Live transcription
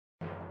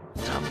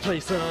play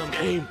some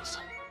games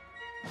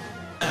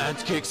and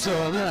kick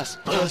some ass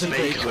as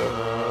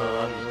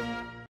bacon.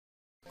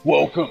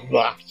 Welcome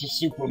back to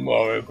Super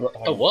Mario Bros.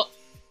 Oh, what?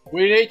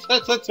 We need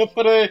to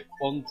put it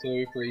 1,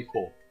 2, 3,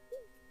 4.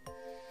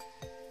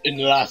 In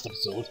the last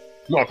episode,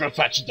 Margaret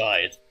Thatcher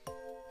died.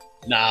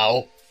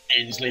 Now,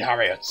 Ainsley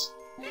Harriet.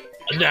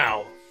 And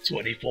now,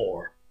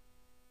 24.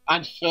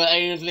 And for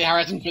Ainsley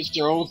Harriet and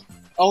Fitzgerald,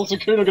 also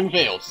Coonigan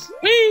Fields.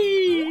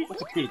 Whee!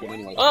 What's a Coonigan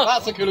anyway? Oh.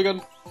 That's a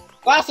Coonigan.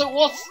 That's a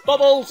what?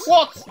 Bubbles!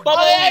 What? Bubbles!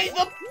 I ate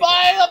the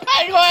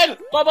penguin!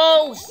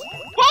 Bubbles!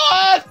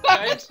 What?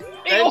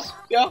 James?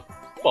 Yeah.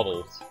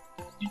 Bubbles.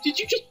 Did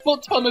you just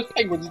turn those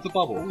penguins into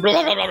bubbles?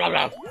 Blah, blah, blah, blah,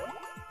 blah.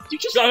 Did you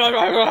just? Blah,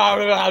 blah, blah,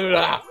 blah,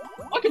 blah.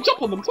 I can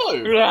jump on them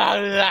too. Blah,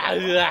 blah,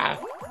 blah.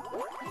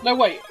 No,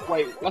 wait.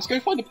 Let's go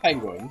find a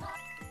penguin.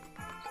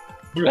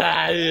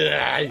 Blah,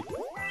 blah.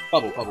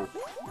 Bubble.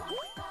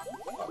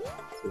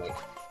 Right.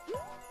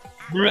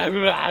 Blah,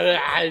 blah,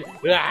 blah,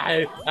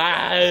 blah,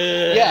 blah.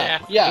 Yeah.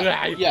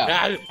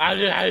 Yeah.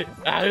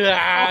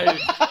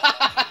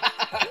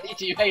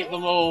 You hate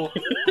them all.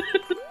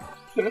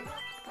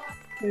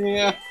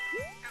 Yeah.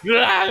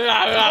 Blah,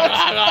 blah, blah,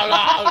 blah,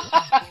 blah.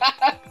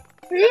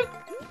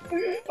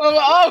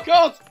 Oh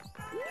God!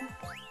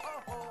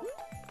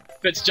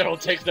 Fitzgerald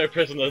takes no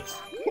prisoners.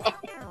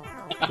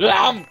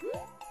 Lamb!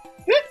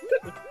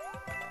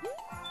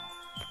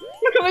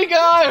 Look at me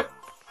go!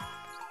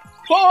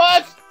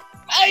 Forward!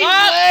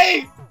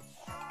 Ainsley!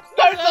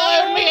 Don't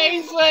die on me,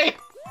 Ainsley!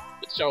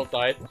 Fitzgerald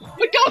died.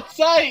 For God's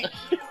sake!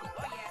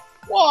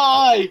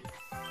 Why?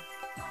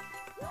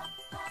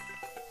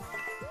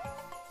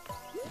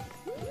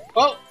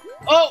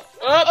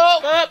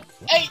 Up!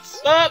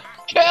 Eat! Up!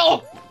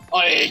 Kill!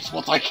 I eat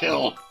what I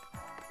kill!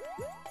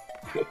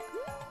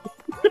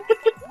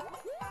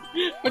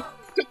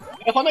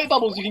 If I make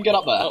bubbles, you can get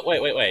up there. Oh,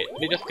 wait. Let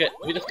me just get.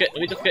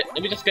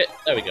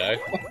 There we go.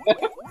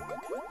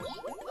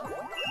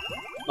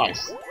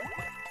 Nice.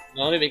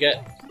 No, let me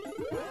get.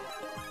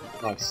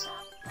 Nice.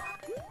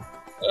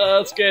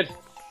 That's good.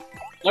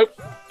 Nope.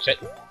 Shit.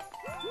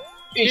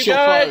 Eat Keep your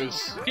going.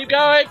 foes. Keep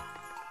going!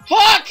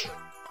 Fuck!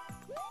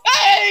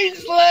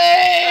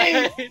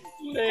 Ainsley!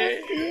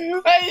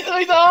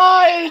 Ainsley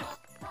died!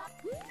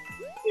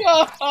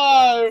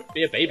 No!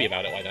 Be a baby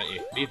about it, why don't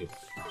you? Jesus.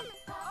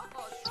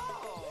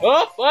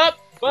 Up!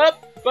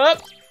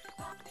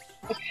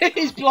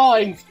 He's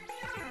blind!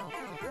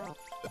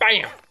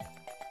 Bam!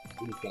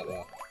 We need to get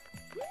there.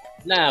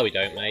 No, we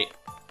don't, mate.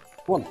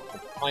 Come on.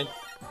 Fine.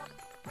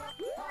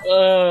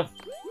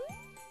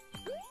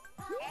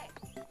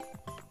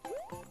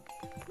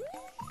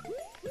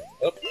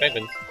 Oh,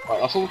 penguins. Right,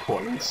 that's all the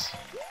coins.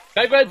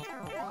 Penguins!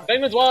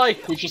 Penguins, why?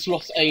 We've just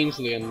lost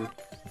Ainsley and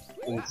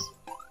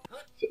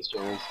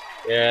Fitzgerald.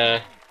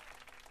 Yeah.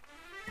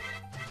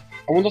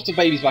 I wonder if the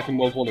baby's back in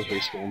World War has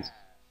respawned.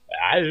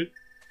 Ow.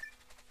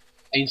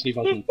 Ainsley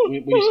version. We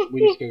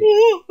need to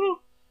go.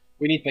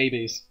 We need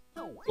babies.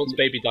 Once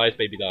baby dies,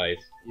 baby dies.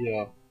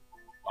 Yeah.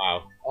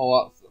 Wow.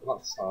 Oh,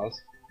 that's sad.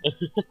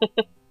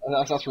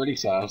 that's really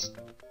sad.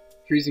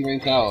 Freezing Rain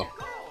Tower.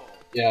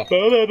 Yeah.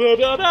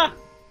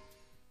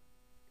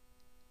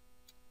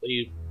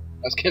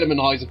 Let's kill him and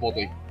hide his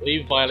body. Were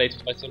you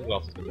violated by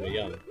sunglasses when you were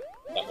young? Is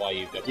that why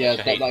you got Yeah, such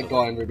a hate that for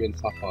guy in Ruby and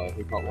Sapphire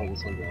who can't wear the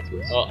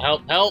sunglasses. Oh,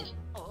 help!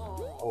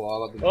 Oh, I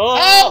like them.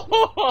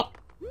 Oh!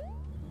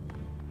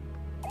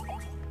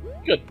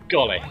 Good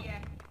golly.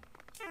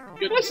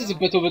 This is a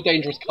bit of a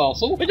dangerous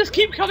castle. We just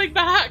keep coming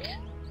back!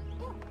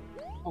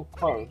 Oh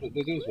crap, they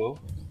do as well.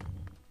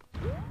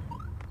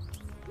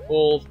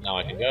 Balls, now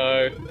I can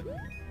go.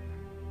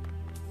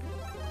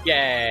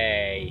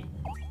 Yay!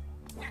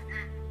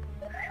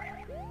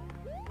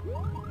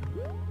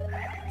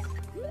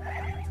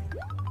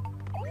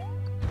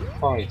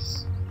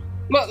 Nice.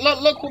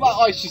 Look what that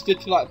ice just did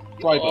to that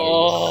dry bones.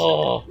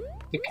 Oh!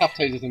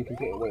 Decapitated them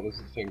completely. Wait, there's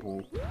a thing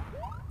coming.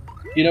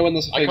 You know when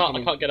there's a thing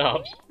coming? I can't get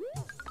up.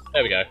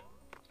 There we go.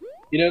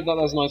 You know that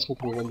there's an icicle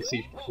coming when the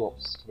sea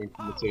drops coming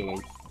from the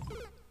ceiling?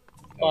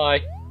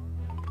 Bye.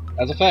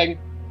 There's a thing!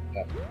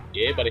 Yeah.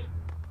 Yeah, buddy.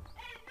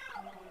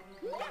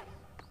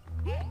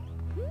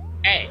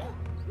 Hey!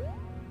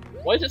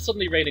 Why is it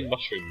suddenly raining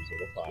mushrooms all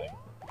the time?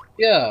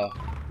 Yeah.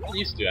 It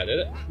used to do that, did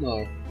it?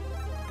 No.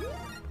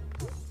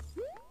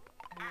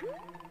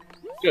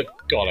 Good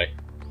golly.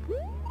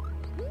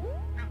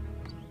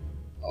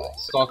 Oh,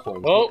 star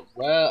coins. Oh!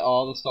 Where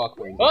are the star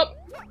coins? Up!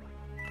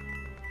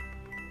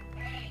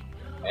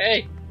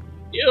 Hey!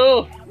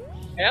 You!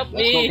 Help Let's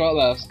me! not go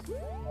up there.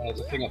 There's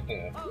a thing up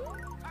here.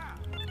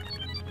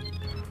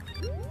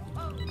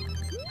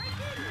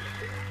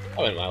 I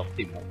went well.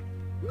 Keep up.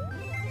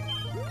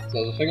 So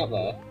there's a thing up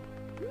there.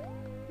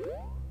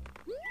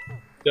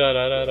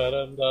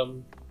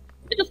 Da-da-da-da-dum-dum.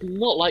 It does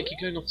not like you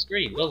going off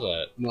screen, does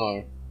it?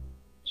 No.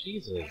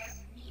 Jesus.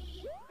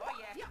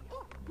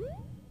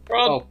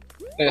 Run! Oh,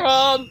 this.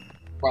 Run!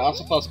 Right, that's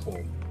the first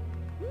coin.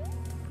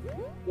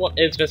 What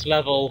is this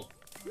level?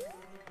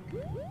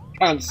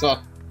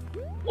 Cancer.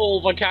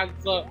 All the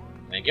cancer.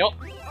 Thank you.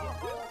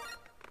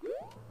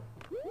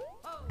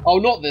 Oh,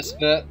 not this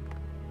bit.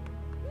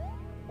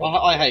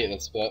 I hate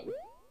this bit.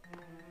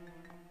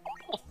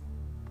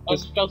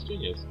 It's Bowser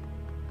Jr.'s.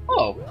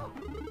 Oh.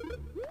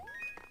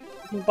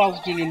 Isn't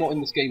Bowser Jr. not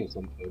in this game or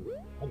something?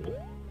 I don't know.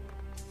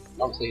 I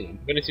haven't seen him.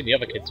 I've only seen the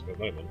other kids for a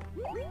moment.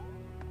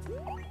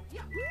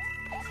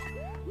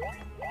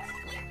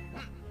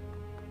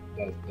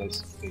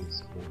 There's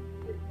things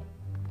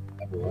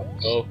everywhere.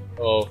 Oh.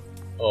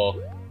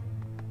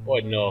 Oh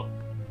no.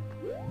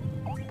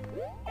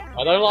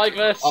 I don't like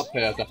this! Up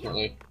here,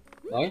 definitely.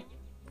 No?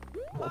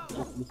 I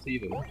didn't see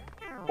them.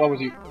 Why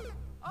was you...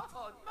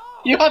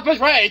 You have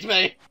betrayed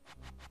me!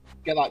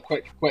 Get that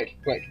quick.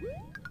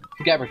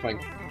 Forget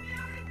everything.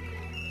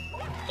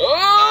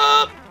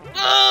 Oh,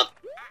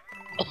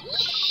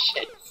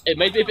 shit! It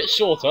made me a bit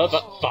shorter,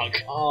 but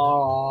fuck.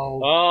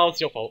 Oh. Oh,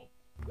 it's your fault.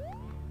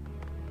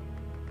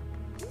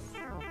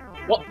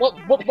 What?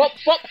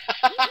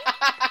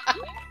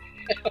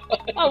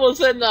 I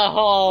was in the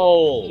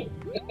hole!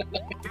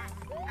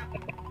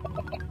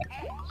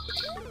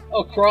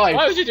 Oh, Christ.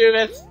 Why would you do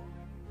this?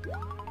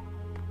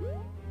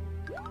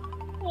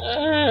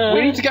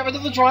 We need to get rid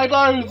of the dry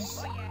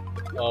bones!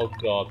 Oh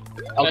god.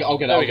 I'll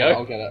get it. There we go.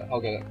 I'll get it.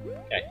 Okay.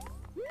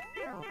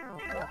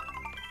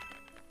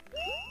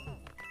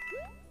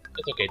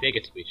 It's okay, they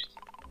get squished.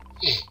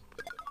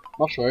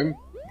 Mushroom.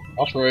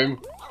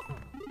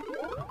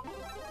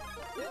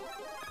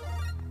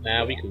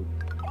 Now we cool.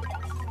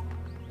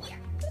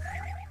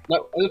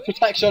 No,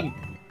 protection!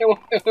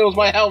 It was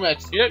my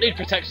helmet! You don't need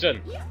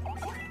protection!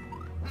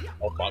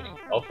 Oh fuck.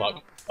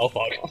 Oh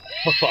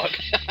fuck.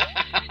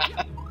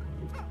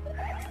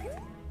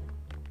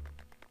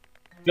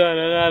 Da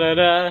da da da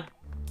da.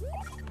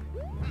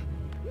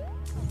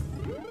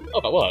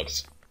 Oh, that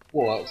works.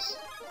 What else?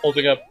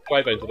 Holding a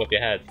dry bones above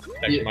your head.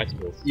 Extra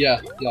icicles.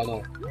 Yeah, I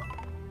know.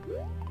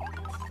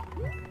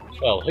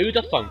 Well, who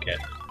the funk it?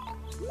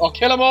 I'll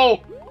kill them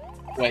all!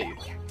 Wait.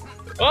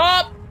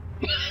 Oh!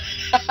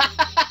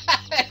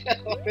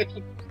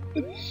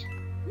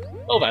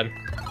 Oh then.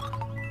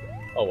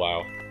 Oh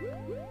wow.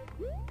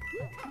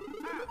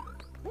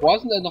 Why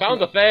isn't there nothing?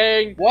 Found a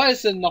thing! Why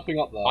is there nothing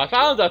up there? I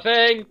found a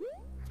thing!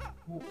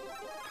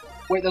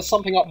 Wait, there's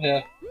something up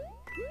here.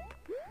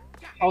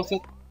 How's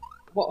it?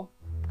 What?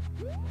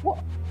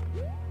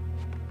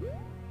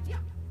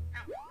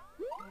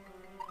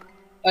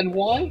 And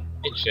why?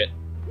 Ain't shit.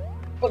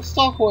 But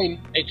Starcoin!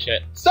 Ain't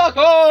shit.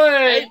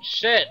 Starcoin! Ain't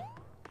shit!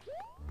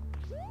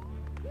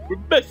 We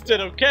missed it,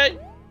 okay?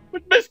 We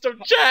missed our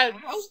chance!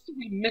 How did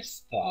we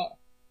miss that?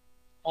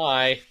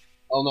 Hi.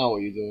 I'll know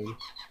what you're doing.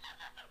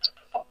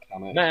 Fuck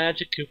Kamek.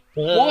 Magic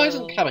Koopa. Why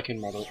isn't Kamek in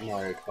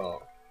Mario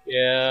Kart?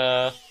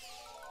 Yeah.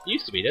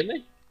 Used to be, didn't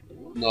he?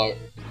 No.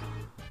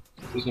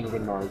 He's never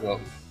been Mario Kart.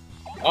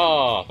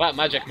 Oh, that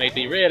magic made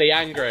me really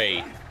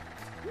angry.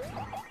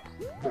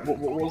 What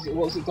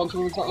was it done to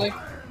him exactly?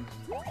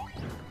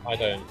 I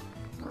don't.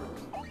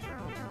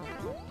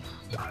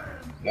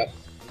 Yep.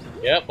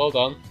 Yep, well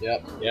done.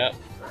 Yep. Yep.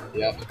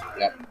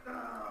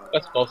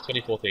 Best boss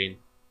 2014.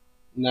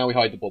 Now we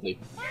hide the body.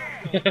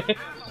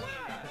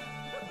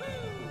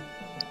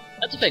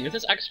 That's the thing, is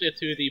this actually a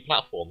 2D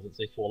platform since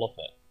they fall off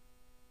it?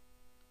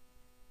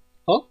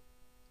 Huh?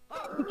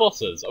 The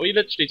bosses, are we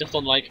literally just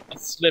on like a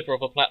sliver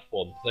of a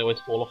platform because they always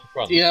fall off the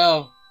front?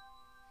 Yeah.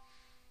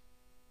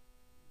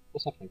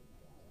 What's happening?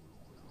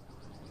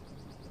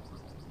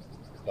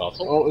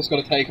 Castle? Oh, it's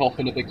gonna take off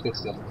in a big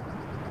twister.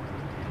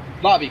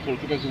 That'd be cool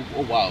if it goes all...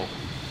 Oh wow.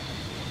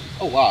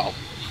 Oh wow.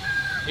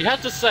 You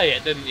had to say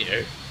it, didn't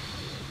you?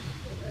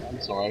 I'm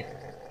sorry.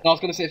 No, I was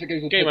gonna say if it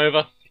goes all... Game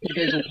over. If it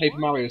goes all Paper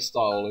Mario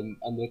style and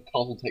the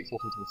castle takes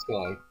off into the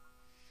sky.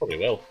 Probably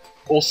will.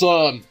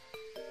 Awesome!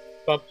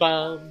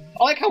 Ba-bam.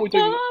 I like how we're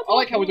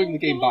doing the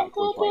game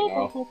backwards right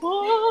now.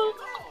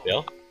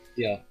 Yeah?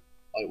 Yeah.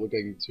 Like we're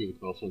going to the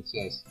castle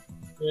instead.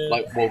 Yeah.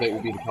 Like World 8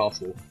 will be the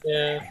castle.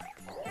 Yeah.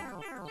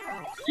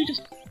 You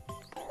just...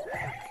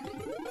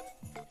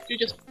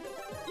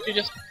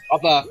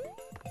 Up there!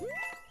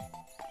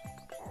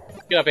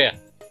 Get up here.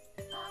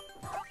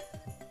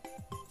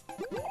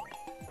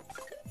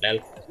 Lel.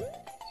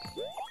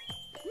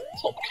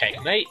 Top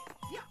cake, mate.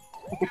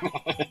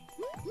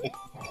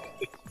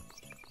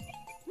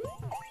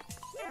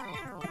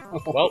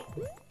 Well,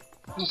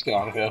 Just get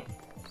out of here.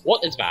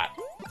 what is that?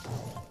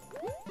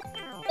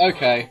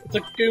 Okay. It's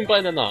a Goomba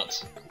in a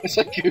nut. It's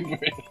a Goomba.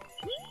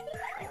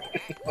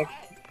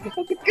 It's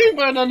a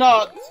Goomba in a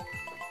nut!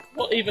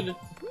 What even is...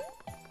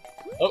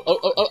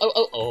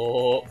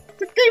 Oh.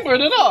 It's a Goomba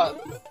in a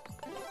nut!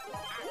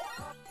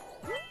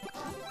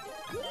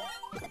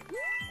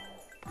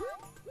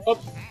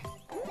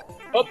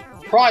 Up.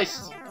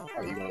 Christ!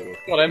 Oh, you got it.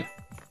 Got him.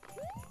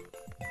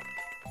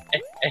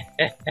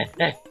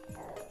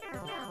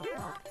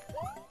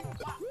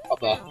 Up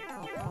there.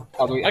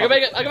 How do we... I can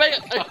make it.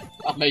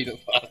 I made it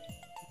first.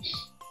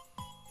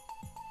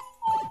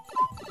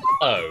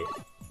 Oh.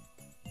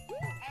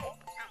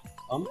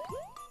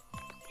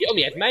 Get on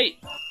the head, mate.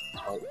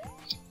 Sorry.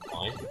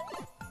 Fine.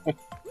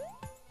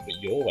 But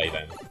your way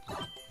then.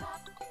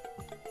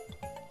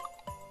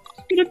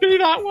 It's gonna be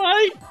that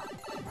way.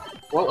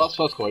 Well, that's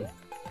first coin.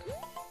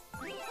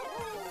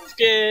 It's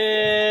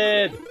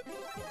skin!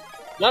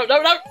 No,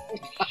 no, no!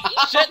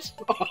 Shit!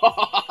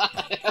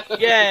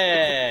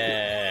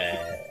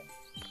 Yeah!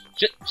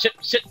 Shit, shit,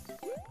 shit!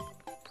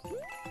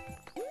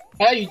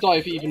 How you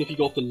die even if you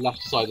got the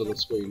left side of the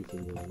screen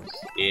from those?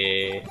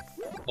 Yeah.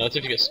 No, it's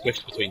if you get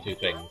squished between two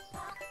things.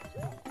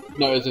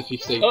 No, as if you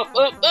see. Oh!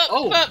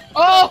 Oh!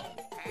 Oh!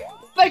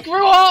 They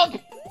grew up!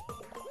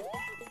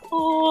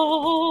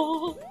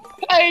 Oh!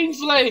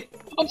 Ainsley!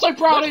 I'm so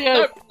proud of you!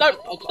 No! No!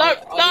 No!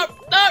 No!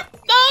 No!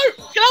 No!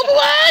 Get out of the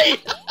way!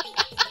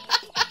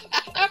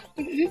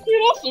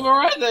 You lost them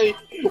already!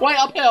 Wait,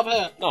 up here, up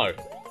here! No.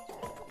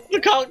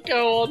 You can't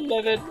go on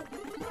living.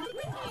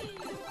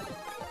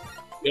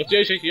 You're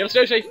Yoshi! You're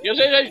Yoshi! You're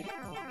Yoshi!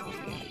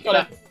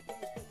 Got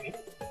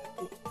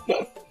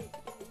it!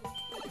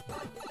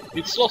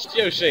 You've lost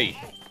Yoshi!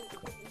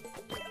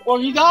 What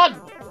have you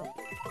done?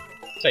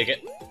 Take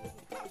it.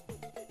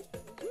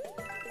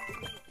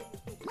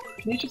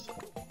 Can you just...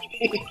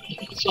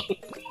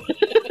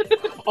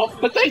 Oh,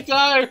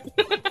 potato!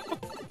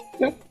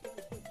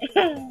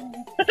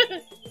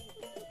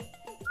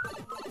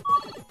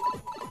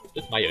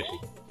 It's my Yoshi.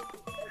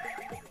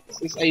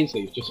 It's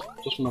Ainsley, just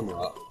remember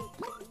that.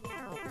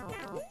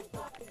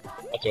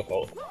 That's your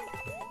fault.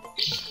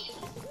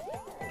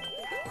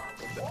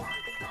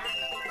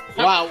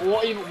 Wow,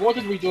 what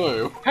did we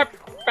do?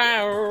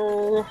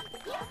 Bow.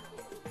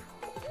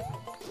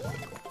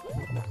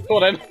 Go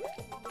on then.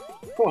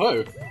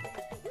 Whoa!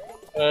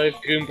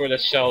 Goomba in a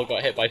shell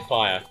got hit by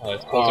fire. Oh,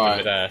 it's caught him Alright.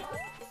 over there.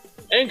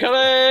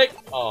 Incoming!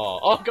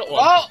 Oh, got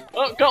one. Oh!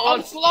 Oh, got one.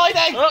 I'm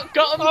sliding! Oh,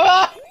 got him.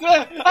 Ah!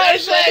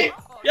 Ainsley!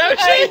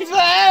 Yoshi!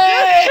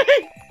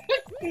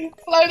 Ainsley!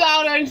 Slow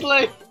down,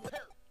 Ainsley!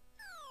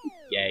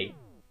 Yay.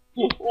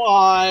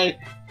 Why?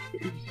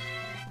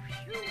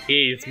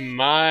 He's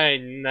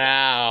mine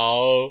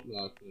now.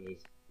 No,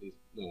 please.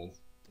 No one's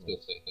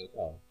gonna stay here.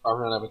 Oh.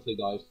 Rather inevitably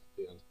dies at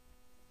the end.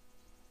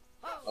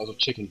 That was a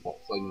chicken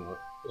pox, I know it.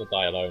 I'm gonna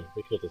die alone.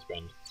 We killed his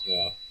friend.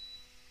 Yeah.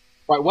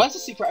 Right, where's the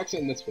secret exit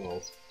in this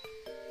world?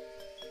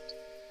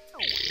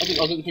 I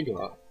didn't think of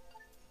that.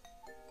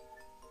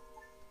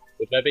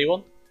 Would there be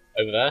one?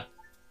 Over there?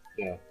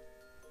 Yeah.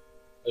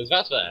 Oh,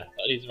 that's there.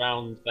 That leads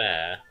around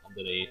there,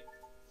 underneath.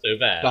 So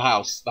there. The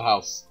house.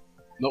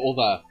 Not all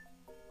there.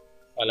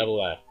 That level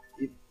there.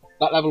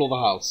 That level or the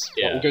house.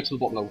 Yeah. But we'll go to the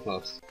bottom level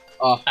first.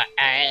 Oh,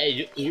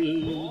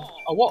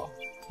 what?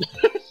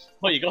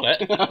 well, you got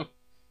it.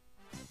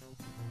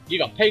 You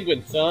got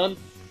penguin, son.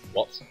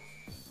 What?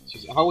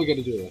 Jeez, how are we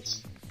going to do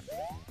this?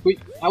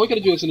 How are we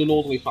going to do this in an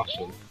orderly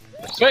fashion?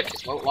 Quick!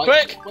 Well,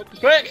 Quick!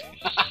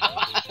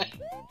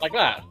 Like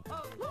that.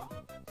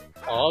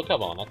 Oh,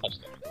 come on, I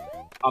touched it.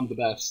 I'm the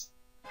best.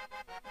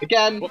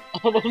 Again!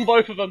 I'm on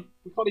both of them.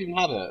 We can't even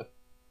have it.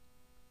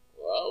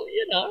 Well,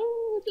 you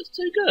know, just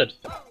too good.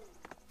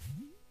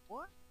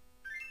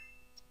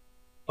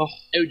 Oh.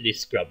 Only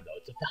scrub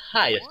lords of the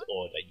highest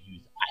order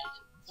use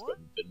items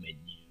from the menu.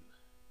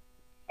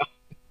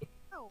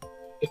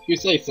 If you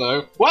say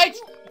so. Wait!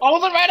 I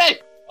wasn't ready!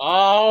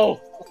 Oh!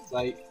 For God's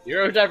sake. You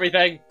ruined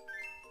everything!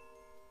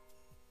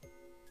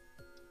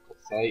 For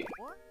God's sake.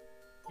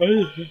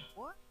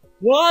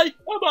 Why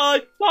am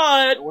I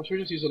tired? Well, should we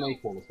just use an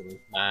acorn or something?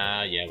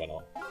 Yeah, why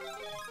not?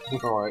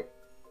 Alright.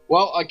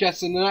 Well, I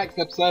guess in the next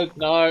episode...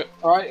 No.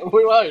 Alright,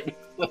 we won't.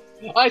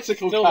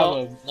 Icicle Still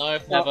cannon.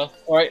 not. No, never.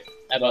 Alright.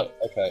 Ever.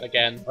 Okay.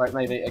 Again. Alright,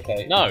 maybe,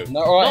 okay. No. No,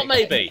 alright. Not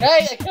maybe.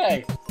 Okay,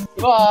 okay.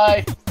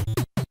 Goodbye.